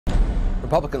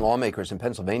Republican lawmakers in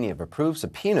Pennsylvania have approved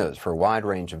subpoenas for a wide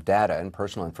range of data and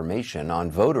personal information on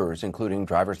voters, including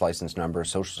driver's license numbers,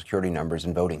 social security numbers,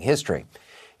 and voting history.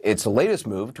 It's the latest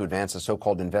move to advance a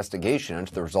so-called investigation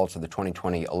into the results of the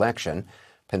 2020 election.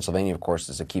 Pennsylvania, of course,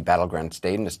 is a key battleground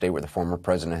state and a state where the former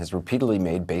president has repeatedly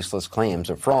made baseless claims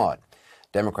of fraud.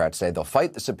 Democrats say they'll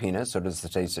fight the subpoenas, so does the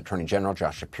state's Attorney General,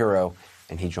 Josh Shapiro,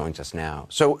 and he joins us now.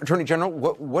 So, Attorney General,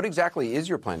 what exactly is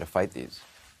your plan to fight these?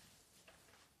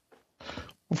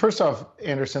 Well, first off,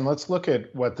 Anderson, let's look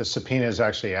at what the subpoenas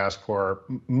actually ask for.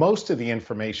 Most of the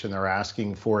information they're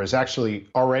asking for is actually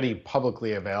already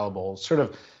publicly available, sort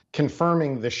of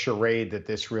confirming the charade that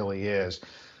this really is.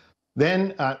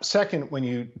 Then, second, when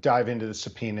you dive into the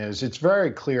subpoenas, it's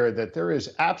very clear that there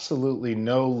is absolutely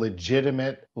no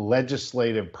legitimate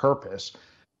legislative purpose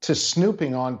to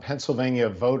snooping on Pennsylvania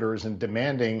voters and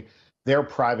demanding their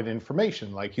private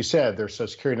information. Like you said, their social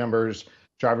security numbers,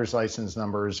 driver's license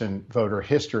numbers, and voter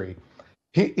history.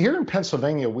 Here in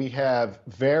Pennsylvania, we have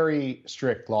very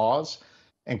strict laws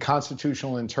and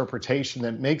constitutional interpretation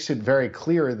that makes it very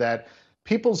clear that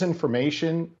people's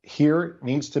information here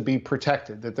needs to be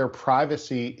protected, that their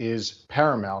privacy is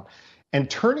paramount. And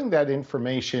turning that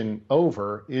information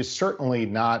over is certainly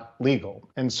not legal.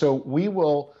 And so we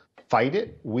will fight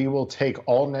it. We will take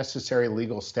all necessary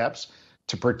legal steps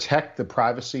to protect the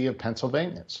privacy of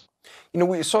Pennsylvanians. You know,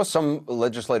 we saw some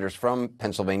legislators from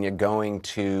Pennsylvania going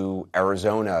to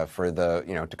Arizona for the,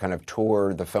 to kind of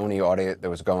tour the phony audit that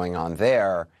was going on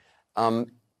there.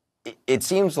 It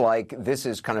seems like this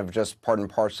is kind of just part and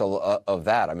parcel of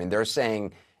that. I mean, they're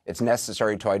saying it's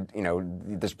necessary to,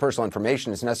 this personal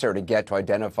information is necessary to get to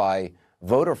identify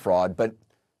voter fraud, but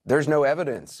there's no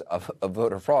evidence of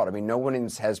voter fraud. I mean, no one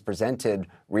has presented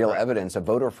real evidence of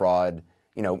voter fraud.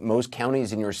 You know, most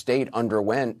counties in your state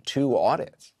underwent 2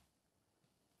 audits.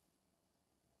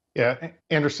 Yeah,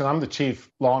 Anderson, I'm the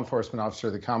chief law enforcement officer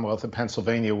of the Commonwealth of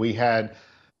Pennsylvania. We had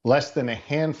less than a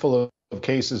handful of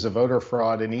cases of voter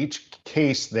fraud. In each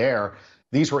case there,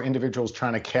 these were individuals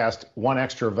trying to cast one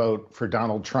extra vote for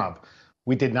Donald Trump.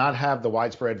 We did not have the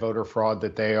widespread voter fraud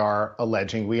that they are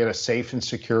alleging. We had a safe and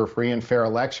secure, free and fair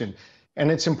election.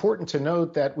 And it's important to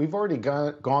note that we've already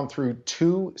gone through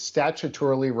 2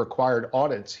 statutorily required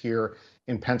audits here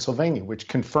in Pennsylvania, which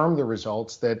confirm the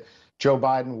results that Joe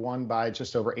Biden won by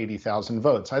just over 80,000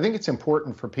 votes. I think it's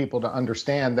important for people to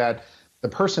understand that the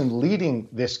person leading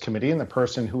this committee and the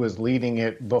person who was leading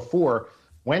it before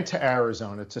went to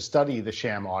Arizona to study the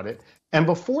sham audit. And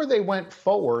before they went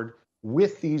forward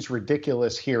with these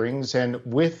ridiculous hearings and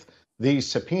with these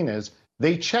subpoenas,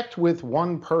 they checked with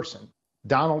one person,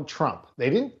 Donald Trump. They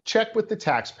didn't check with the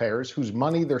taxpayers whose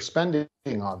money they're spending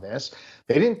on this.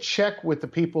 They didn't check with the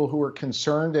people who are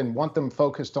concerned and want them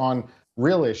focused on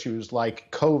real issues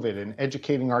like COVID and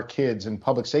educating our kids and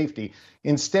public safety.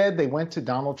 Instead, they went to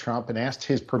Donald Trump and asked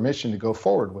his permission to go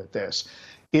forward with this.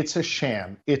 It's a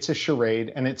sham, it's a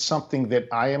charade, and it's something that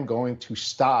I am going to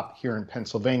stop here in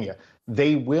Pennsylvania.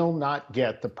 They will not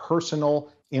get the personal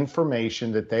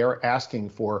information that they are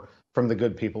asking for from the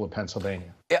good people of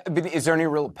Pennsylvania. Yeah, but is there any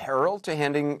real peril to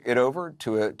handing it over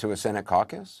to a Senate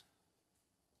caucus?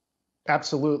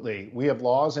 Absolutely. We have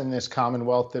laws in this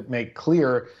Commonwealth that make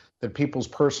clear that people's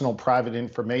personal private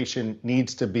information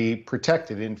needs to be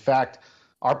protected. In fact,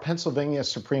 our Pennsylvania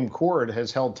Supreme Court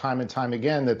has held time and time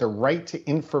again that the right to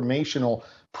informational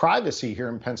privacy here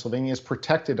in Pennsylvania is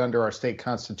protected under our state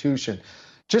constitution.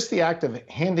 Just the act of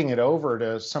handing it over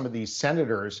to some of these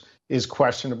senators is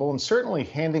questionable, and certainly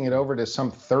handing it over to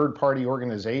some third-party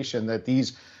organization that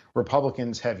these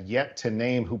Republicans have yet to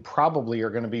name, who probably are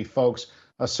going to be folks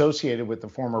associated with the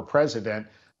former president,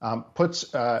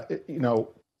 puts,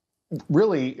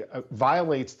 really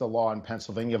violates the law in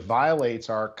Pennsylvania, violates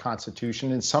our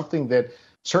Constitution, and something that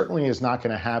certainly is not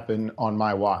going to happen on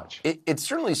my watch. It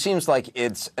certainly seems like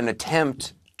it's an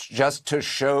attempt just to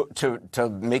show, to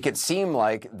make it seem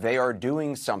like they are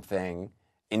doing something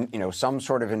in, some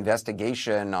sort of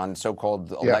investigation on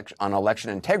so-called election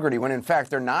integrity, when in fact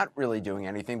they're not really doing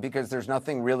anything, because there's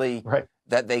nothing really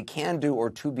that they can do or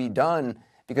to be done.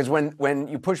 Because when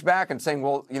you push back and saying,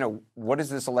 well, what is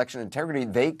this election integrity?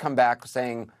 They come back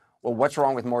saying, well, what's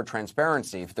wrong with more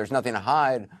transparency? If there's nothing to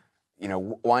hide,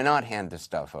 why not hand this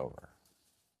stuff over?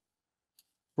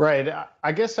 Right.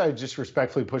 I guess I just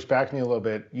respectfully push back on you a little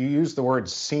bit. You used the word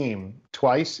seem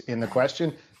twice in the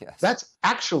question. Yes. That's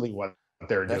actually what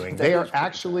they're doing. They are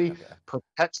actually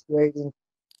perpetuating.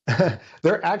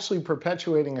 They're actually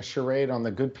perpetuating a charade on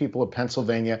the good people of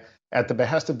Pennsylvania at the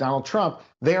behest of Donald Trump.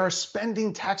 They are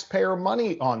spending taxpayer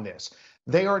money on this.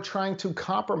 They are trying to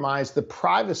compromise the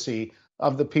privacy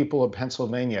of the people of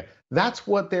Pennsylvania. That's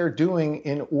what they're doing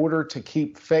in order to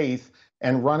keep faith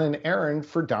and run an errand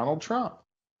for Donald Trump.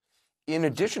 In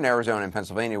addition to Arizona and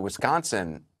Pennsylvania,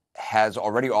 Wisconsin has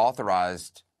already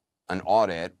authorized an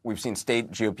audit. We've seen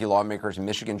state GOP lawmakers in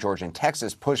Michigan, Georgia, and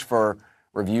Texas push for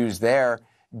reviews there.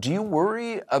 Do you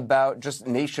worry about just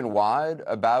nationwide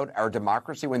about our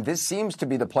democracy when this seems to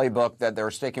be the playbook that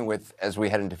they're sticking with as we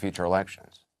head into future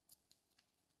elections?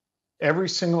 Every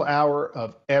single hour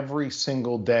of every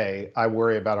single day, I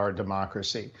worry about our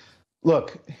democracy.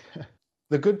 Look,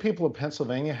 the good people of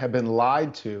Pennsylvania have been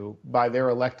lied to by their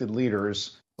elected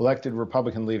leaders, elected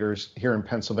Republican leaders here in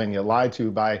Pennsylvania, lied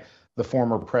to by the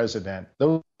former president.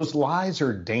 Those lies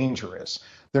are dangerous.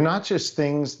 They're not just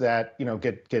things that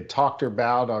get talked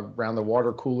about around the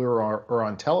water cooler or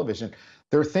on television.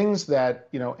 They're things that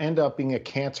end up being a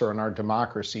cancer on our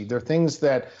democracy. They're things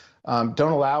that don't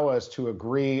allow us to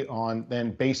agree on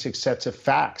then basic sets of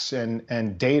facts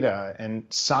and data and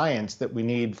science that we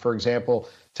need, for example,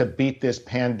 to beat this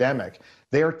pandemic.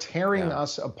 They are tearing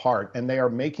us apart, and they are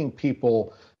making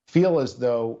people feel as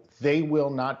though they will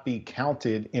not be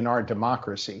counted in our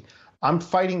democracy. I'm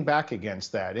fighting back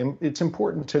against that. And it's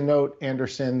important to note,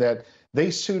 Anderson, that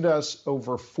they sued us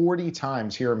over 40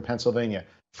 times here in Pennsylvania.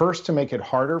 First, to make it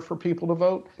harder for people to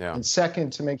vote, and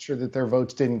second, to make sure that their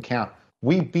votes didn't count.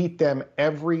 We beat them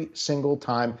every single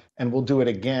time, and we'll do it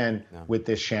again with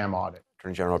this sham audit.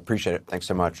 Attorney General, appreciate it. Thanks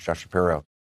so much, Josh Shapiro.